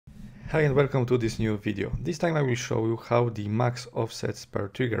Hi and welcome to this new video. This time I will show you how the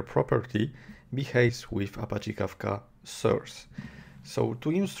maxOffsetsPerTrigger property behaves with Apache Kafka source. So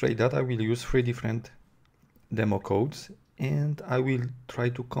to illustrate that, I will use three different demo codes and I will try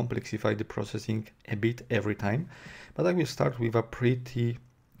to complexify the processing a bit every time. But I will start with a pretty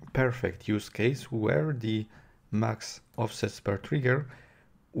perfect use case where the maxOffsetsPerTrigger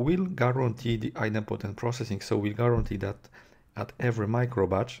will guarantee the idempotent processing. So we'll guarantee that at every micro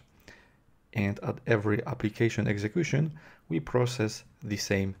batch and at every application execution, we process the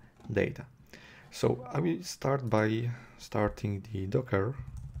same data. So I will start by starting the Docker.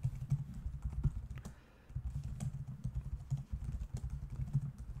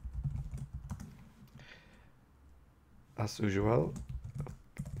 As usual,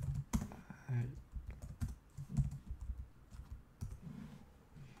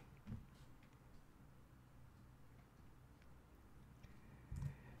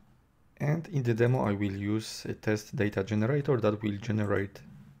 and in the demo, I will use a test data generator that will generate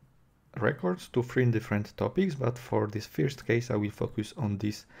records to three different topics. But for this first case, I will focus on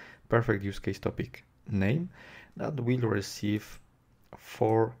this perfect use case topic name that will receive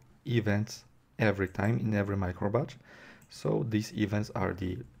 4 events every time in every micro batch. So these events are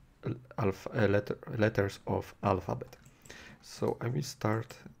the letters of alphabet. So I will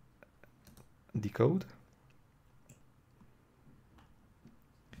start the code.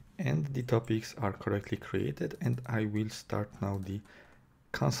 And the topics are correctly created, and I will start now the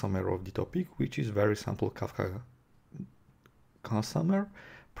consumer of the topic, which is very simple Kafka consumer,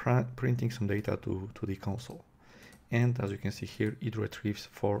 printing some data to the console. And as you can see here, it retrieves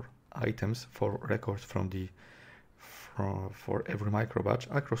 4 items, 4 records for every micro batch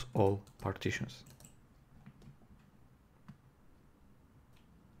across all partitions.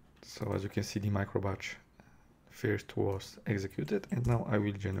 So as you can see, the micro batch first was executed, and now I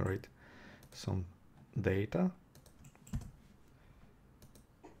will generate some data.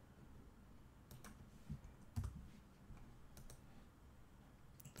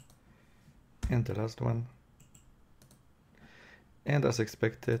 And the last one. And as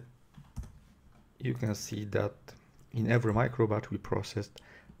expected, you can see that in every micro batch we processed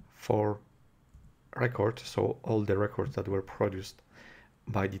 4 records, so all the records that were produced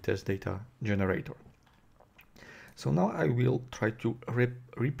by the test data generator. So now I will try to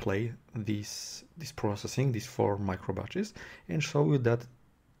replay this processing, these 4 micro batches, and show you that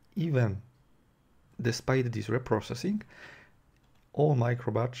even despite this reprocessing, all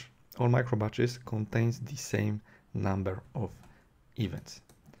micro batches contains the same number of events.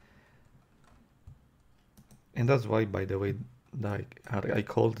 And that's why, by the way, I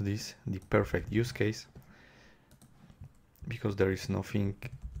called this the perfect use case, because there is nothing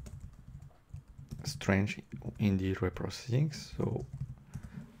strange in the reprocessing. So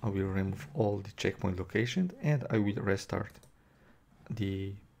I will remove all the checkpoint locations and I will restart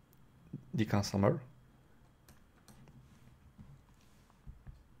the consumer.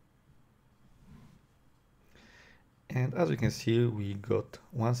 And as you can see, we got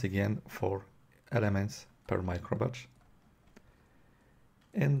once again 4 elements per micro batch,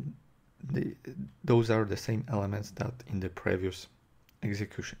 and those are the same elements that in the previous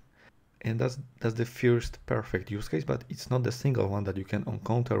execution. And that's the first perfect use case, but it's not the single one that you can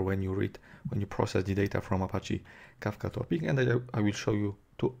encounter when you process the data from Apache Kafka topic. And I will show you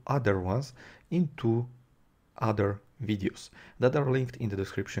 2 other ones in 2 other videos that are linked in the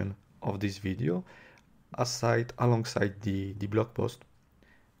description of this video, alongside the blog post,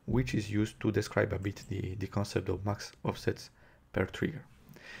 which is used to describe a bit the concept of maxOffsetsPerTrigger.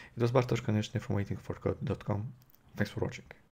 It was Bartosz Konieczny from waitingforcode.com. Thanks for watching.